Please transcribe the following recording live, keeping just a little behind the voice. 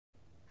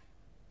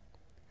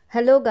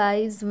Hello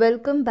guys,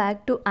 welcome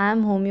back to I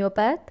am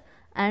Homoeopath,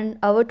 and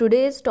our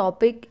today's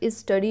topic is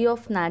study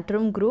of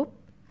Natrum group.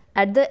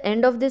 At the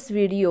end of this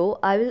video,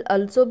 I will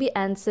also be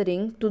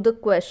answering to the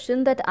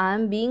question that I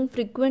am being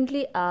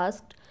frequently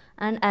asked,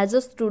 and as a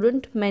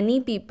student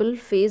many people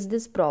face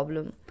this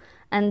problem,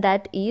 and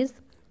that is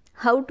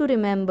how to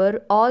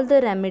remember all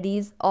the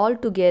remedies all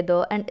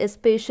together, and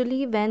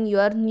especially when you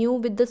are new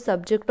with the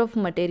subject of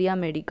Materia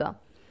Medica.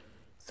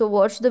 So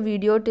watch the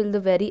video till the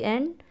very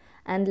end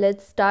and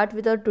let's start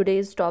with our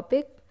today's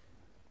topic.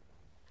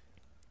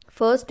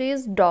 First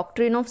is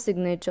doctrine of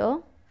signature.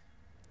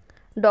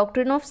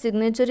 Doctrine of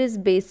signature is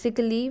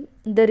basically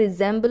the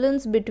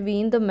resemblance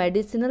between the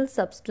medicinal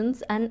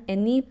substance and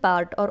any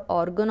part or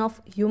organ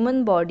of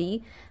human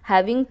body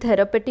having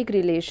therapeutic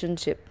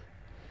relationship,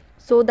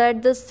 so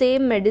that the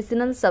same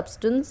medicinal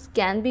substance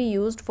can be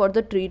used for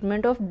the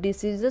treatment of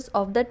diseases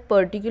of that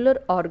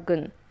particular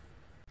organ.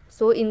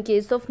 So in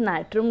case of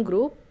Natrum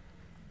group,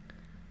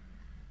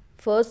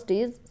 first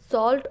is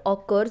salt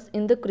occurs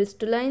in the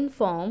crystalline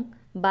form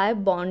by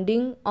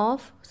bonding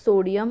of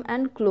sodium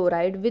and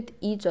chloride with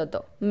each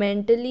other.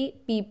 Mentally,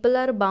 people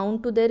are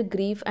bound to their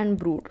grief and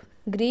brood.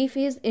 Grief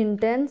is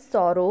intense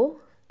sorrow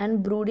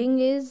and brooding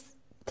is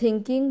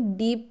thinking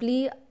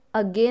deeply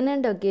again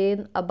and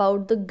again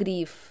about the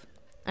grief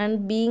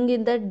and being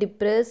in that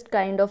depressed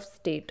kind of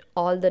state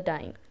all the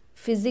time.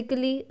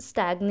 Physically,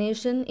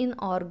 stagnation in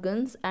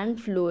organs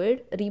and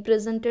fluid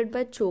represented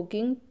by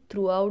choking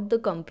throughout the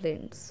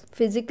complaints.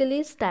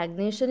 Physically,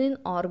 stagnation in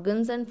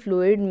organs and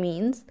fluid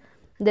means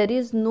there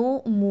is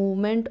no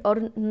movement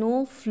or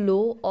no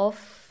flow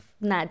of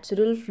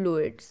natural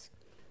fluids.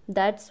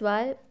 That's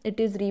why it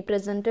is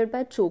represented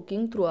by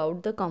choking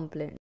throughout the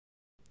complaint.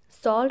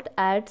 Salt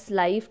adds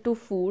life to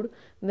food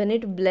when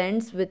it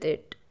blends with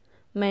it.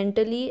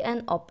 Mentally,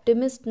 an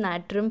optimist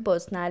Natrum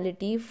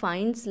personality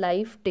finds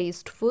life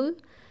tasteful,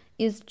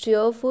 is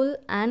cheerful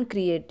and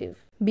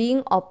creative.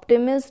 Being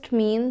optimist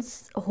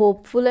means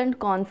hopeful and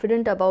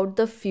confident about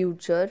the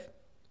future.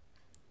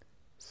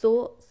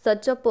 So,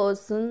 such a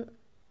person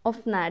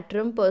of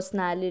Natrum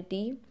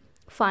personality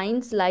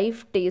finds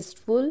life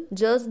tasteful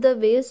just the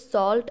way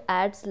salt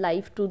adds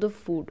life to the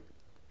food.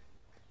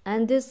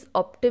 And this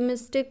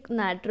optimistic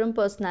Natrum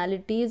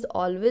personality is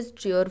always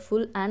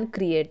cheerful and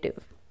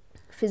creative.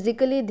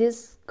 Physically,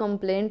 this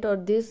complaint or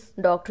this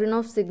doctrine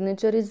of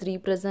signature is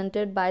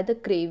represented by the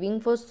craving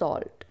for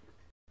salt.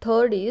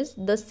 Third is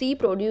the sea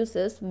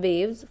produces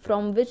waves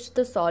from which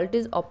the salt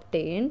is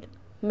obtained.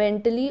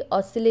 Mentally,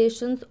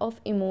 oscillations of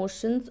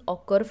emotions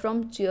occur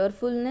from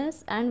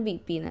cheerfulness and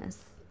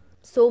weepiness.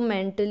 So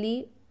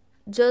mentally,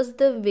 just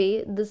the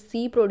way the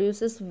sea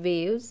produces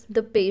waves,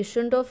 the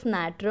patient of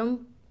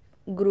Natrum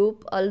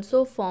group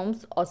also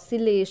forms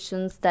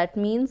oscillations. That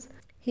means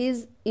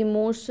his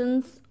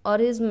emotions or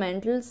his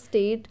mental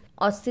state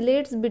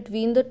oscillates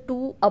between the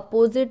two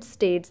opposite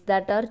states,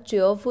 that are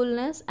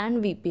cheerfulness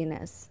and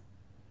weepiness.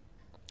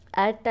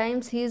 At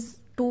times he is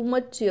too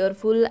much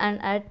cheerful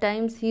and at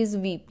times he is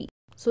weepy.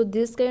 So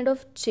this kind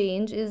of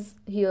change is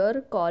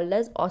here called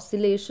as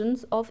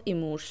oscillations of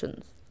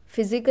emotions.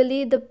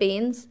 Physically, the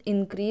pains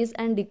increase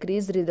and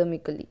decrease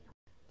rhythmically.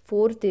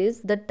 Fourth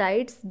is the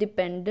tides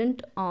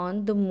dependent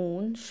on the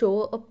moon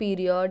show a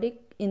periodic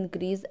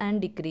increase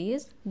and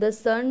decrease. The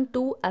sun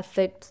too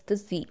affects the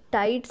sea.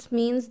 Tides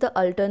means the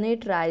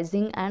alternate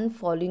rising and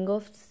falling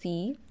of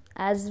sea.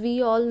 As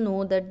we all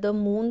know that the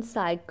moon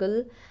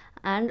cycle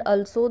and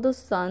also the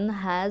sun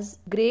has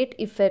great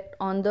effect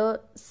on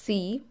the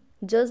sea.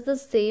 Just the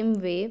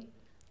same way,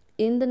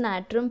 in the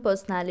Natrum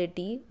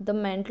personality, the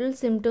mental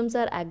symptoms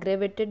are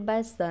aggravated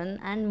by sun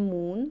and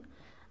moon,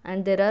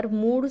 and there are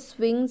mood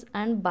swings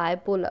and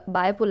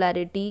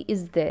bipolarity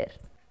is there.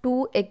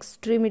 Two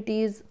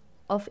extremities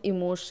of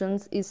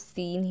emotions is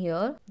seen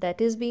here, that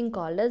is being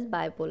called as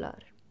bipolar.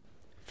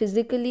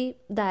 Physically,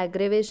 the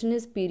aggravation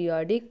is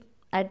periodic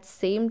at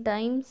same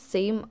time,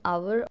 same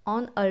hour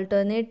on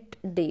alternate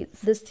days.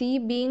 The sea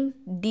being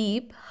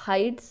deep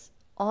hides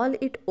all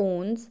it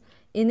owns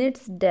in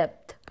its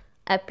depth,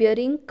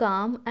 appearing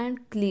calm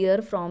and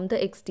clear from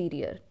the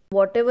exterior.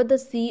 Whatever the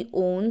sea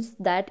owns,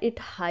 that it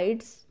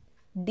hides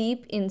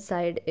deep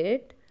inside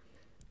it,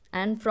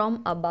 and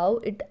from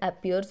above it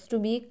appears to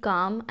be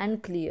calm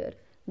and clear.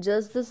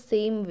 Just the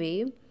same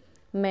way,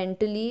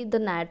 mentally the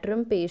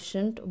Natrum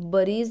patient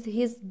buries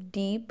his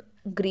deep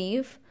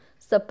grief,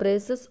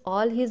 suppresses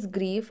all his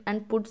grief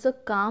and puts a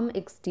calm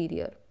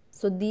exterior.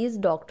 So these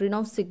doctrine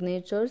of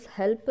signatures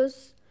help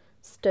us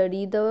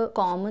study the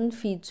common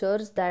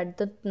features that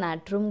the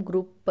Natrum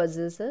group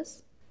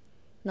possesses.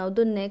 Now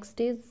the next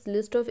is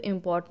list of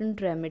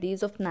important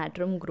remedies of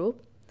Natrum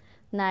group.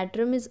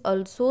 Natrum is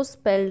also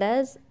spelled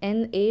as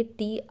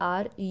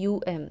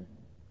Natrum.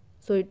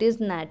 So it is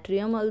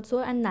natrium also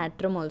and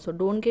natrum also.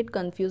 Don't get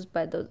confused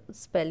by the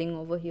spelling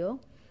over here.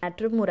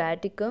 Natrum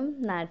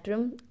muraticum,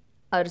 natrum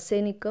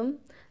arsenicum,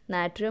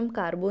 natrium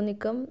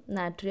carbonicum,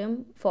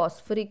 natrium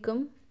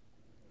phosphoricum,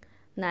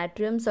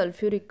 natrium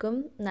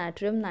sulfuricum,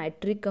 natrium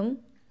nitricum,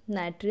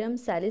 natrium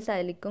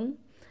salicylicum,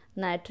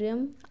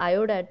 natrium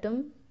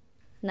iodatum,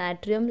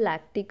 natrium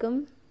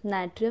lacticum,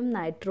 natrium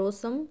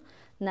nitrosum,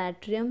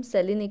 natrium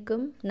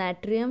selenicum,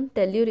 natrium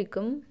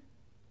telluricum,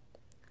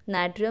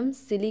 natrium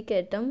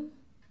silicatum,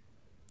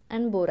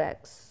 and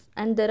borax.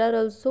 And there are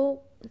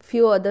also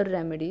few other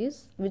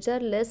remedies which are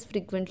less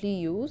frequently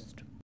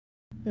used.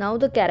 Now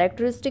the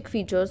characteristic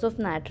features of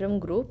natrum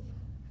group: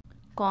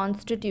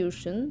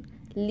 constitution: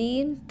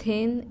 lean,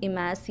 thin,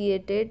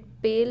 emaciated,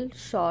 pale,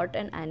 short,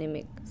 and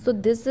anemic. So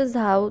this is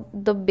how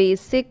the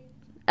basic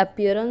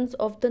appearance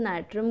of the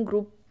natrum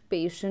group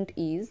patient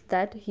is,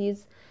 that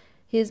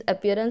his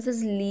appearance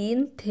is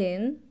lean,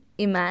 thin,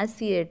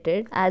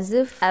 emaciated, as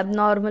if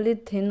abnormally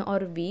thin or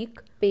weak,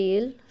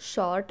 pale,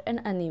 short, and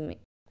anemic.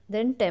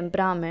 Then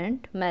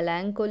temperament: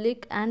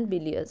 melancholic and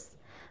bilious.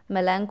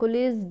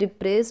 Melancholy is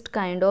depressed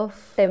kind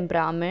of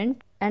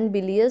temperament, and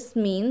bilious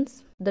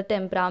means the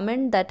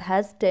temperament that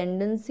has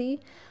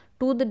tendency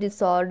to the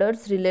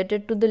disorders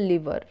related to the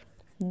liver.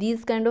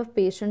 These kind of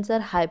patients are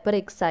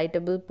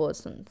hyperexcitable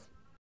persons.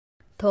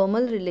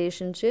 Thermal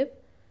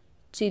relationship: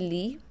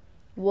 chilly,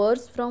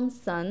 worse from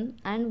sun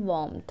and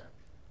warmth.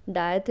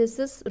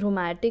 Diathesis: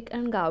 rheumatic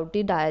and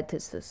gouty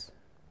diathesis.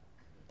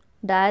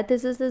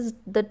 Diathesis is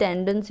the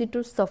tendency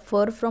to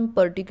suffer from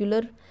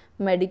particular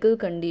medical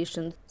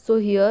conditions. So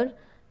here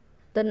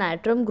the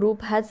natrum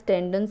group has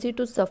tendency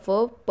to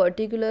suffer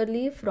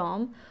particularly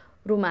from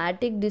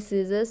rheumatic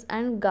diseases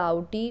and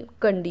gouty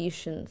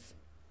conditions.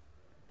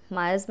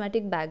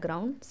 Miasmatic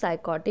background: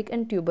 psychotic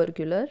and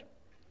tubercular.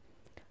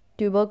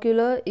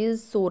 Tubercular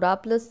is sora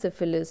plus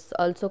syphilis,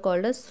 also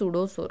called as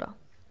pseudosora.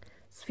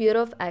 Sphere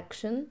of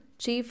action: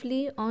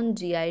 chiefly on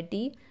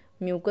GIT,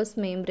 mucous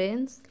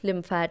membranes,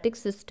 lymphatic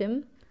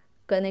system,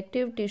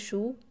 connective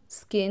tissue,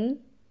 skin,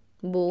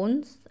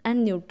 bones,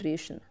 and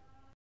nutrition.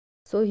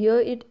 So here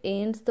it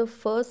ends the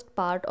first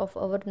part of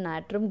our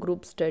natrum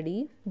group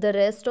study. The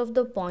rest of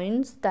the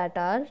points, that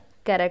are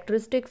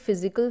characteristic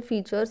physical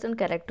features and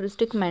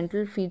characteristic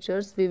mental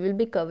features, we will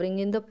be covering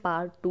in the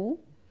part 2.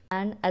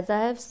 And as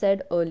I have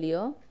said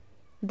earlier,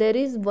 there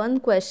is one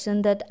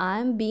question that I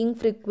am being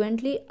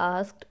frequently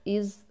asked,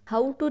 is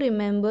how to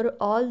remember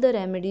all the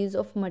remedies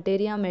of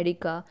Materia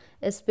Medica,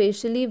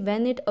 especially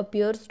when it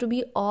appears to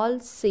be all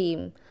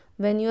same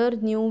when you are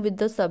new with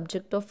the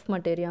subject of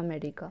Materia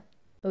Medica.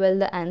 Well,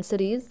 the answer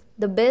is,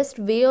 the best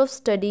way of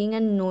studying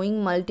and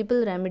knowing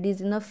multiple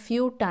remedies in a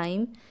few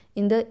time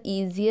in the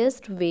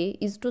easiest way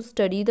is to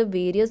study the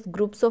various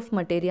groups of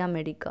Materia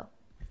Medica.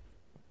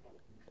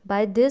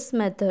 By this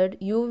method,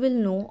 you will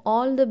know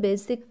all the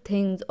basic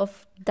things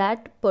of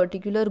that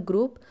particular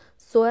group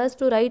so as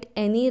to write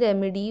any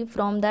remedy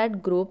from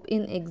that group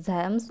in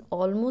exams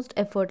almost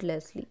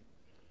effortlessly.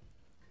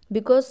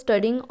 Because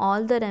studying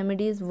all the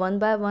remedies one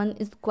by one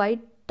is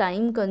quite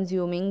time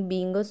consuming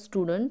being a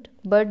student,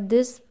 but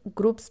this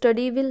group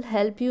study will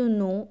help you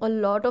know a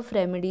lot of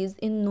remedies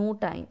in no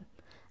time.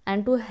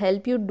 And to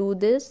help you do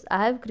this,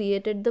 I have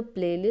created the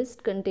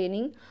playlist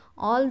containing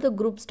all the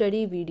group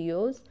study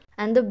videos.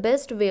 And the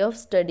best way of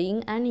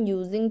studying and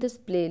using this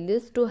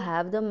playlist to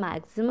have the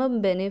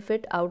maximum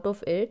benefit out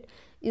of it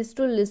is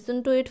to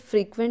listen to it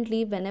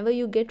frequently whenever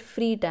you get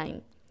free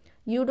time.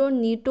 You don't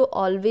need to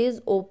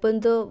always open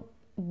the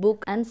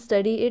book and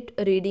study it,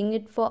 reading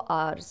it for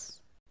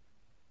hours.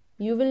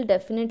 You will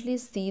definitely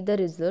see the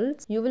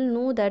results. You will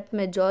know that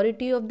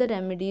majority of the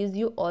remedies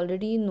you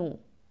already know.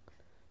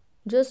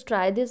 Just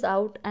try this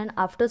out, and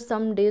after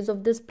some days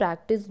of this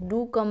practice,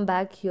 do come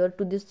back here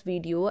to this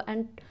video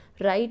and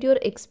write your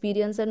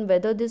experience and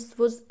whether this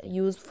was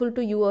useful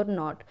to you or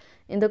not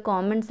in the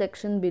comment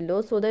section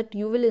below, so that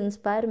you will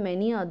inspire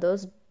many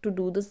others to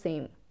do the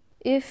same.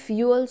 If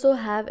you also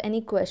have any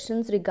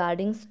questions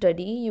regarding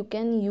study, you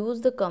can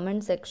use the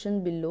comment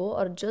section below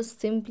or just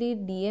simply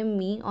DM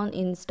me on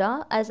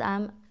Insta, as I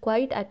am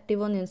quite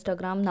active on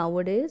Instagram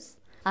nowadays.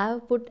 I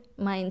have put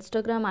my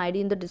Instagram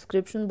ID in the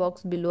description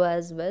box below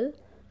as well,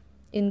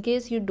 in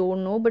case you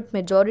don't know, but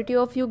majority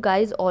of you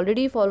guys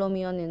already follow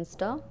me on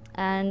Insta.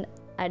 And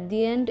at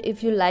the end,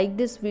 if you like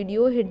this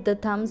video, hit the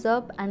thumbs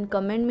up and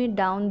comment me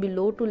down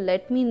below to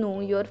let me know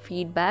your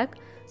feedback.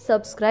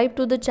 Subscribe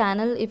to the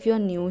channel if you are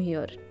new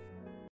here.